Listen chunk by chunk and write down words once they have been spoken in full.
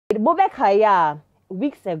Bobekaya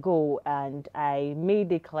weeks ago, and I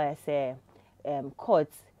made it clear, say,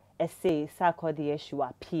 courts, say, Sarkodie should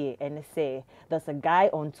appear, and say, there's a guy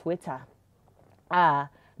on Twitter, not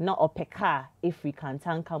opeka if we can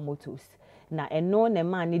tanker motors. Na eno ne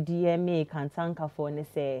man ni DMA can tanker for ne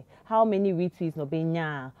say how many retweets no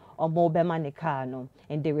benya or more bema ne car no,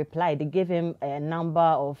 and they replied they gave him a number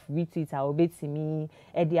of retweets I obey to me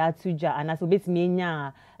Eddie Atuja and as obey to me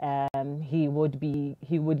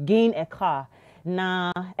he would gain a car.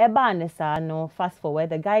 Na eba nesa no, fast forward,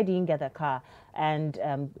 the guy didn't get a car, and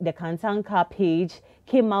the Kantanka page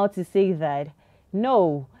came out to say that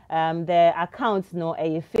no, the accounts no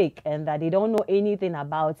a fake and that they don't know anything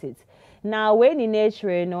about it. Now when in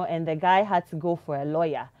nature, you know, and the guy had to go for a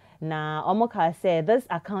lawyer. Now Omoka said this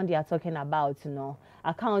account they are talking about, you know,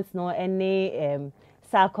 accounts no any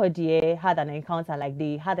Sarkodie had an encounter, like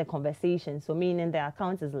they had a conversation, so meaning the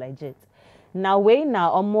account is legit. Now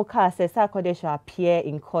Omoka says Sarkodie should appear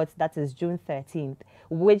in court, that is June 13th,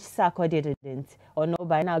 which Sarkodie didn't, or no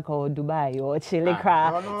by now go Dubai or Chile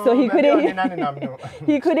so he couldn't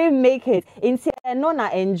he couldn't make it. Instead Nona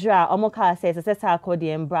Endra Omoka says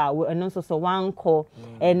Sarkodie and Bra and also so one call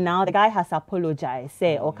and now the guy has apologized.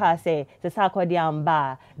 Say Oka say the Sarkodie and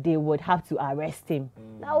Bar they would have to arrest him.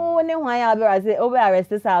 Now only why I say over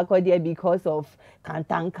arrested Sarkodie because of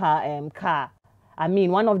Kantanka car. I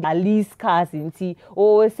mean, one of the least cars in T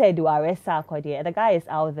always said to arrest Sarkodie. The guy is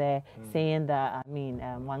out there saying that, I mean,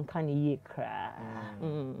 one can't eat cry.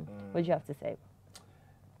 What do you have to say?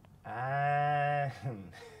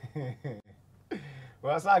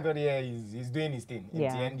 Well, Sarkodie is doing his thing.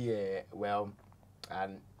 Yeah. In the end, well,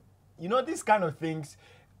 and you know, these kind of things,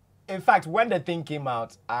 in fact, when the thing came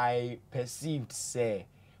out, I perceived, say,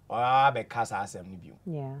 yeah.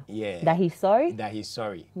 That he's sorry? That he's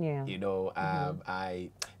sorry. Yeah. You know,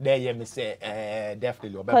 there me say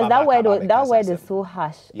definitely. Because that word is so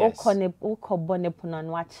harsh. Yes. Like,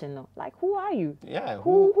 who are you? Yeah.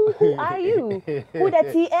 Who are you? Who the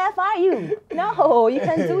TF are you? No, you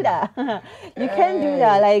can't do that. You can't do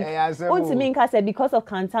that. Like, because of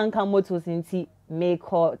Kantanka Motors in T make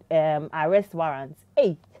arrest warrants.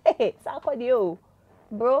 Hey, Sarkodie.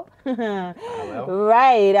 Bro.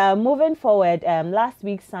 Right. Moving forward, last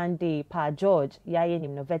week Sunday, Pa George,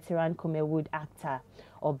 the veteran Comewood actor,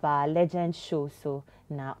 Oba legend show. So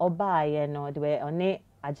now Oba, you know, they were on it.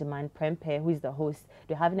 Ajiman Prempe, who is the host,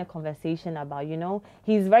 they're having a conversation about, you know,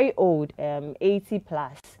 he's very old, 80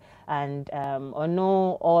 plus, and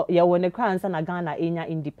or when the crown and Ghana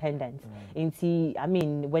independence. I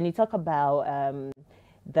mean, when you talk about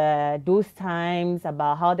those times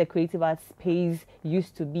about how the creative arts space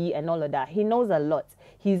used to be and all of that. He knows a lot.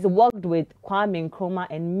 He's worked with Kwame Nkrumah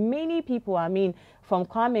and many people, I mean, from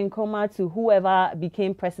Kwame Nkrumah to whoever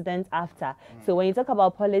became president after. So when you talk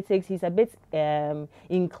about politics, he's a bit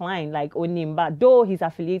inclined, like Onimba, though he's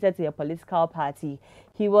affiliated to a political party.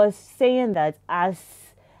 He was saying that as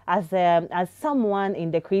someone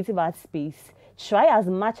in the creative arts space, try as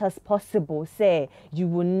much as possible, say, you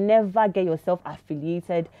will never get yourself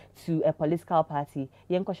affiliated to a political party.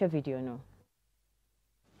 Yenkosha video, no?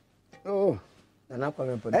 Oh,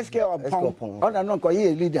 SK upon, on a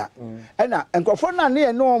leader. And Nkofona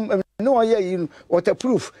near no year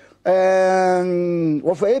waterproof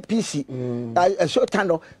of APC, a short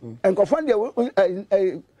handle, and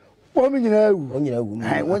Nkofona a woman,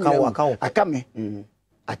 I come.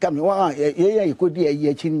 I come one, you could be a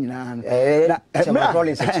year chin. Emra,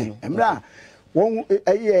 one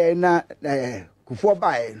a year na Kufo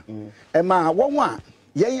by Emma, one,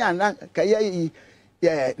 Yana, Kaya,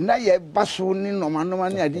 na ye basun no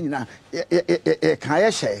man, I didn't,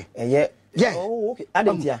 Kaya say, yeah, oh, okay. I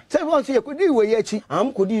didn't, yeah. Someone say, could you wait?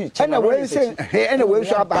 Could you? And I will say, anyway,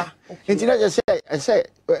 so about. Until I say,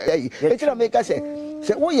 it's not make us say.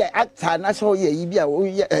 So we act and I saw ye,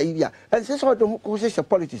 and so don't go say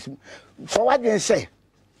politics. So what do you say?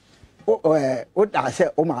 What I say,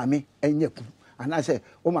 oh, mammy, and you, and I say,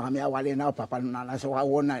 oh, mammy, I want now, papa, and I saw I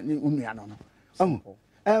want and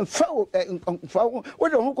for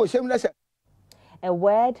what don't go say, a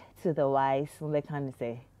word to the wise, we can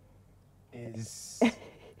say. Is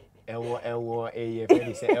oh,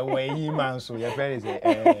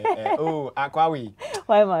 Aquawi.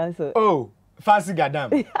 Why, man? Oh.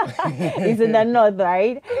 Fasigadam. He's in the north,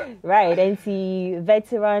 right? Right. And the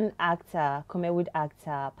veteran actor, Comewood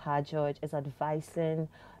actor, Pa George, is advising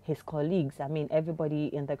his colleagues. I mean,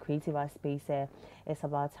 everybody in the creative art space. It's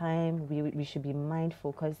about time we should be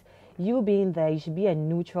mindful, because you being there, you should be a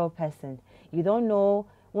neutral person. You don't know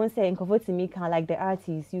once say to me can like the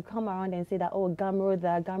artists, you come around and say that, oh,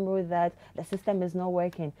 gamro that, the system is not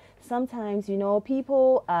working. Sometimes, you know,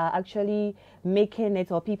 people are actually making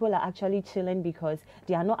it, or people are actually chilling because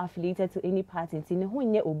they are not affiliated to any party.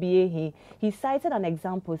 He cited an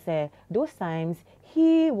example, say those times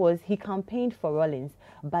he campaigned for Rollins,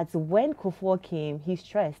 but when Kufuor came, he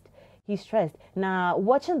stressed. Now,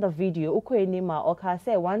 watching the video, Oka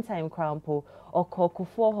said one time Krampo or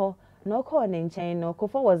Kufuor no call no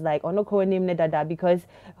Kufuor was like no call name dada because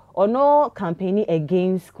no campaigning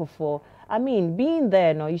against Kufuor. I mean, being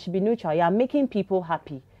there, no, you should be neutral. You are making people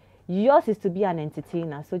happy. Yours is to be an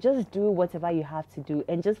entertainer, so just do whatever you have to do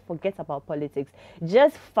and just forget about politics.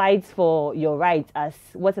 Just fight for your rights as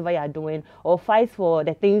whatever you are doing, or fight for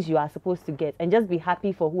the things you are supposed to get, and just be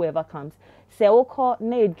happy for whoever comes. Say, okay,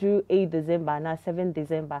 na drew 8 December, now 7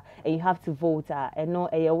 December, and you have to vote. And no,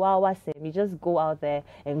 you just go out there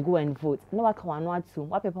and go and vote. No, I can't want to.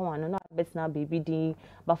 What people want to know, best now baby.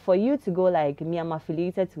 But for you to go like me, I'm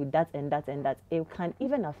affiliated to that and that and that, it can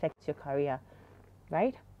even affect your career,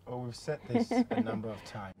 right? Oh, we've said this a number of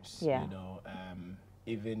times. Yeah. You know,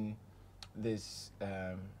 even this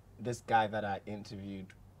this guy that I interviewed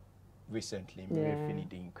recently,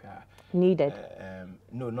 Needed.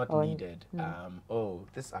 No, not needed.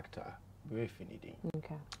 This actor,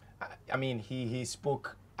 Okay. I mean, he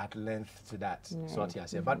spoke at length to that sort of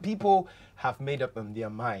say, but people have made up in their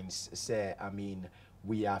minds. Say, I mean,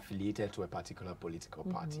 we are affiliated to a particular political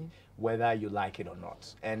party, whether you like it or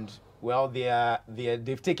not, and well,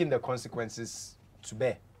 they've taken the consequences to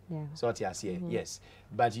bear. Yeah. Sort of say, yes,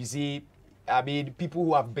 but you see, I mean, people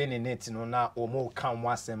who have been in it, you know, now or more come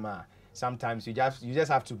once a month. Sometimes you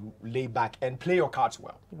just have to lay back and play your cards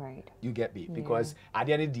well. Right. You get me? Because at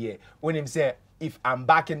the end of the day, when him say, if I'm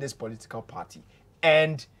back in this political party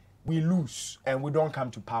and we lose and we don't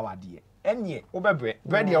come to power, and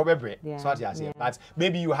but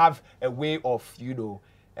maybe you have a way of, you know,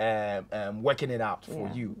 working it out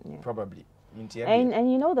for you, probably.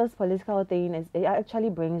 And you know, this political thing it actually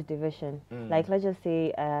brings division. Like, let's just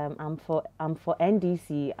say I'm for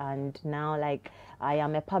NDC, and now like I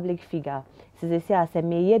am a public figure. So they say I say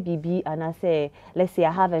me BB, and I say let's say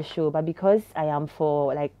I have a show, but because I am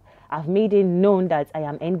for like I've made it known that I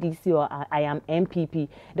am NDC or I am MPP,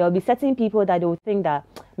 there will be certain people that will think that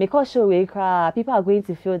people are going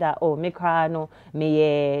to feel that, oh, me MPP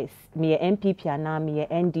and now me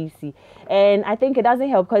NDC. And I think it doesn't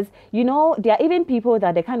help because, you know, there are even people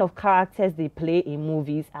that the kind of characters they play in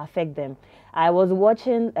movies affect them. I was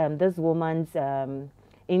watching this woman's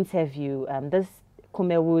interview, this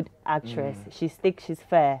Kumewood actress. She's thick, she's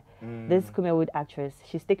fair. This Kumewood actress,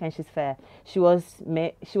 she's thick and she's fair. She was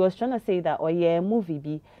trying to say that movie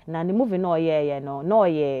be na the movie no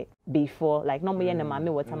before, like no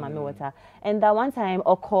mami water. And that one time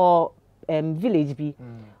call village be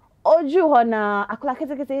Oju na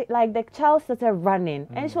like the child started running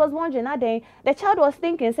and she was wondering the child was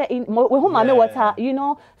thinking say water, you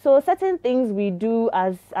know. So certain things we do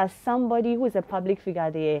as somebody who is a public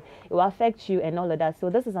figure there, it will affect you and all of that.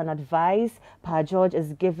 So this is an advice Pa George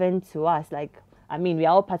is given to us. Like, I mean, we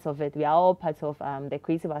are all part of it. We are all part of the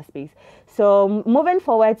creative space. So moving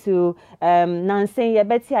forward to Nancy,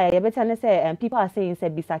 people are saying say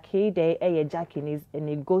Bisakede Jackie is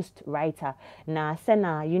a ghost writer. Na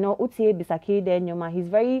Sena, you know, Utie Bisakede Nyoma, he's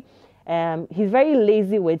very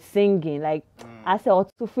lazy with singing. Like I say,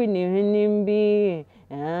 Otufri Nimbi,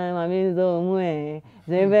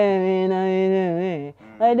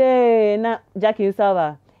 Jackie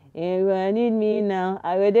Sava. You need me now.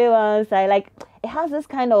 I will do one side. Like it has this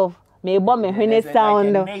kind of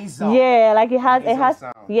sound. Yeah, like it has this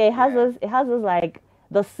like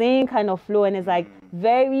the same kind of flow, and it's like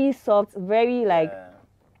very soft, very like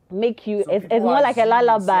make you. It's more like a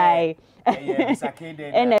lullaby.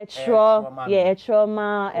 And a trauma,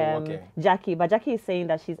 Jackie. But Jackie is saying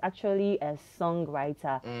that she's actually a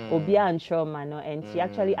songwriter, Obia and trauma, no? And she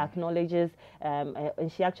actually acknowledges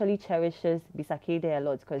and she actually cherishes Bisakede a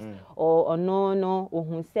lot because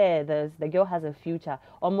who said the girl has a future.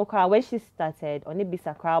 Or Mokra, when she started on the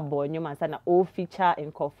Bisakra boy, you feature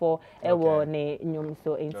in Kofo, so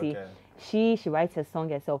she writes a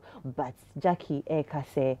song herself, but Jackie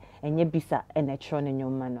say and ye bisa and a tron in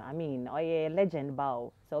your man. I mean, legend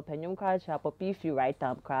bow. So penyum card shop if you write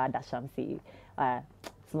up crowd that sham see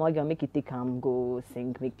small girl make it take go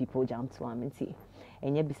sing, make people jump to and see.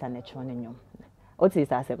 And ye bisa and a tron in your what is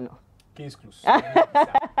that no? Case close.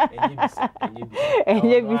 And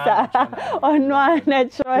ye bisa on one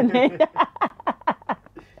tron.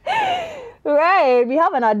 Right, we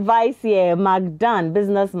have an advice here. McDan,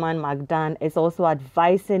 businessman McDan, is also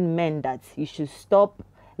advising men that you should stop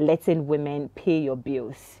letting women pay your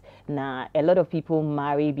bills. Now, a lot of people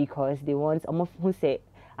marry because they want, who say,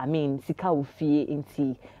 I mean, sika ufi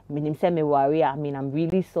inti, I mean, I'm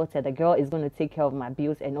really sorted. The girl is going to take care of my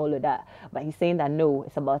bills and all of that. But he's saying that no,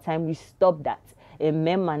 it's about time we stop that.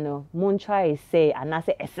 Remember, no, mon try say, and I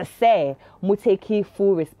say, say, mo take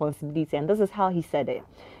full responsibility. And this is how he said it.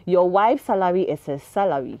 Your wife's salary is a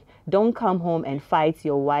salary. Don't come home and fight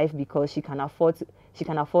your wife because she can afford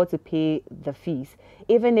to pay the fees.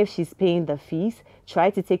 Even if she's paying the fees, try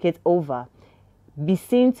to take it over. Be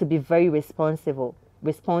seen to be very responsible.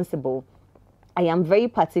 I am very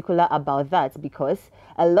particular about that because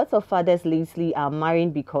a lot of fathers lately are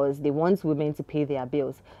marrying because they want women to pay their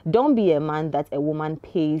bills. Don't be a man that a woman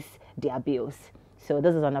pays their bills. So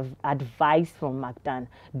this is an advice from McDan.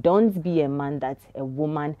 Don't be a man that a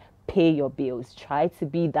woman pay your bills. Try to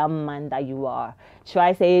be that man that you are.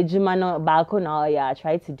 Try say try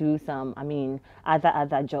to do some, I mean,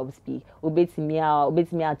 other jobs be. Ubetimi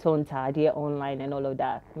tonta there online and all of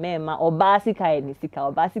that. Mema obasika e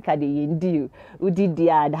nisika obasika de yendiu. Udi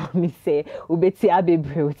dia da mi say ubeti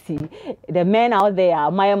abebroti. The men out there,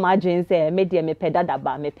 my imagine say me dia me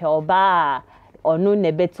pedadaba me pe oba. Ono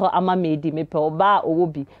nebeto ama medi me pe oba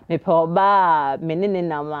obi me pe oba menene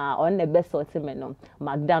na ma on nebe sorti me no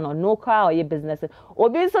McDan no cry or your business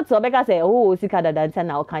obi so to obeka say oh sika da dance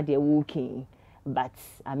na o kan dey working. But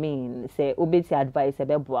I mean say obi ti advice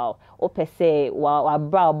ebe boa o pe say wa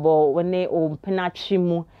brabo woni o penachi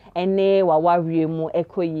mu ene wa warie mu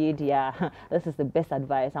ekoye dia. This is the best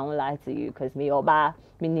advice. I won't lie to you because me oba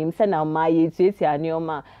minim say na ma ye tueti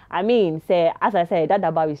anioma. I mean say as I said that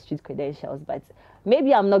about street credentials, but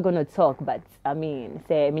maybe I'm not gonna talk, but I mean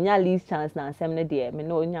say minya least chance na sem ne de me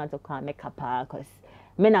no nya to kwa make up cause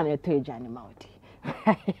me na me to jani maudi.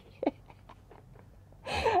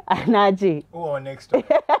 Anaji. Oh, next story.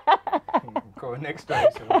 Go next story.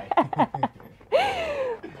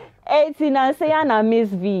 18 and say na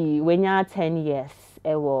MzVee when you're 10 years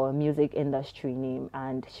ewo music industry name,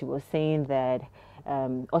 and she was saying that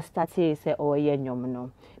Ostate say oh yeah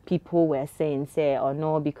no. People were saying say oh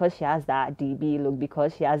no, because she has that DB look,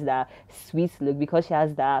 because she has that sweet look, because she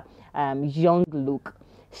has that young look,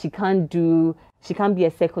 she can't be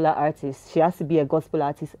a secular artist, she has to be a gospel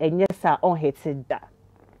artist. And yes, I unhated that,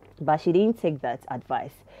 but she didn't take that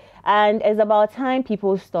advice. And it's about time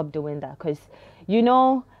people stop doing that, because you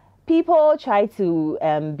know, people try to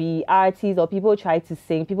be artists, or people try to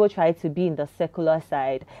sing, people try to be in the secular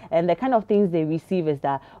side, and the kind of things they receive is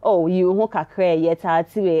that, oh, you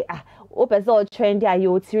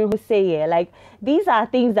trendy, say like these are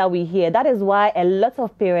things that we hear. That is why a lot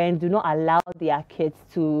of parents do not allow their kids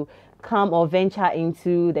to come or venture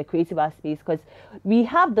into the creative space, because we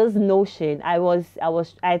have this notion.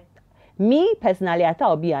 Me personally, I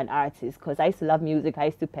thought I'd be an artist because I used to love music. I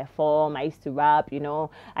used to perform. I used to rap, you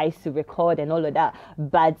know. I used to record and all of that.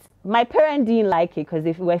 But my parents didn't like it, because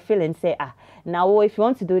if we were feeling, say, now if you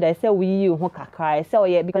want to do that, say, you cry. So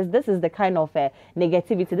yeah, because this is the kind of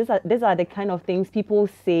negativity. These are the kind of things people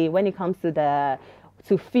say when it comes to the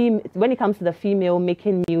female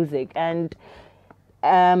making music. And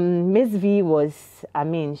MzVee was, I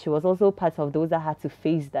mean, she was also part of those that had to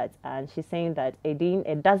face that, and she's saying that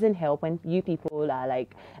it doesn't help when you people are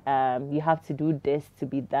like, you have to do this to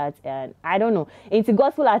be that, and I don't know. Into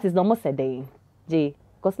gospel artists, almost a day,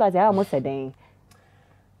 gospel artists almost a day.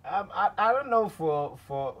 I don't know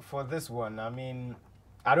for this one. I mean,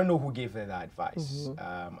 I don't know who gave her that advice.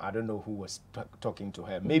 I don't know who was talking to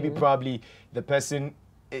her. Maybe probably the person.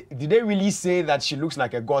 Did they really say that she looks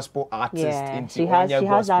like a gospel artist? Yeah, she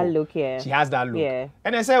has that look, yeah. She has that look. Yeah.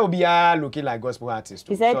 And I said, Obi looking like gospel artist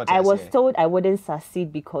too. She said, I was told I wouldn't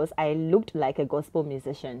succeed because I looked like a gospel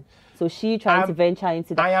musician. So she trying to venture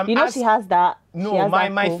into that. You know, she has that. No,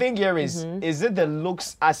 my thing here is it the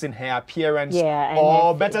looks as in her appearance? Yeah.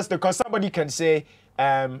 Or better still, because somebody can say,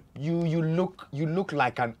 you look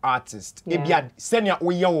like an artist. Yeah.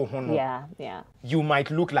 You might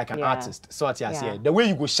look like an artist. So the way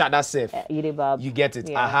you go shut that self, you get it.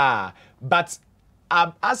 Yeah. Aha. But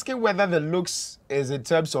I'm asking whether the looks is in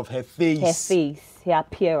terms of her face. Her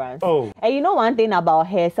appearance. Oh. And you know one thing about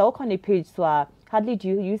her, so on the page, so hardly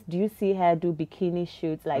do you see her do bikini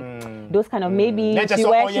shoots, like those kind of, maybe she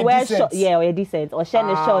wears shorts, or decent, or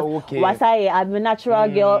share shorts. Okay. Was I'm a natural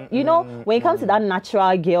girl, you know, when it comes to that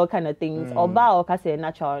natural girl kind of things, or say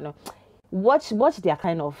natural, no. Watch their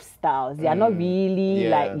kind of styles. They are not really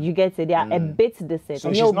like, you get it. They are a bit decent.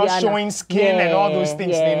 So she's not showing skin and all those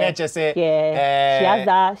things. She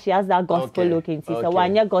has that gospel look in so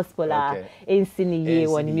when you're gospel in singing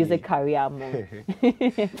when the music career.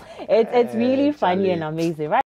 It's really funny and amazing, right?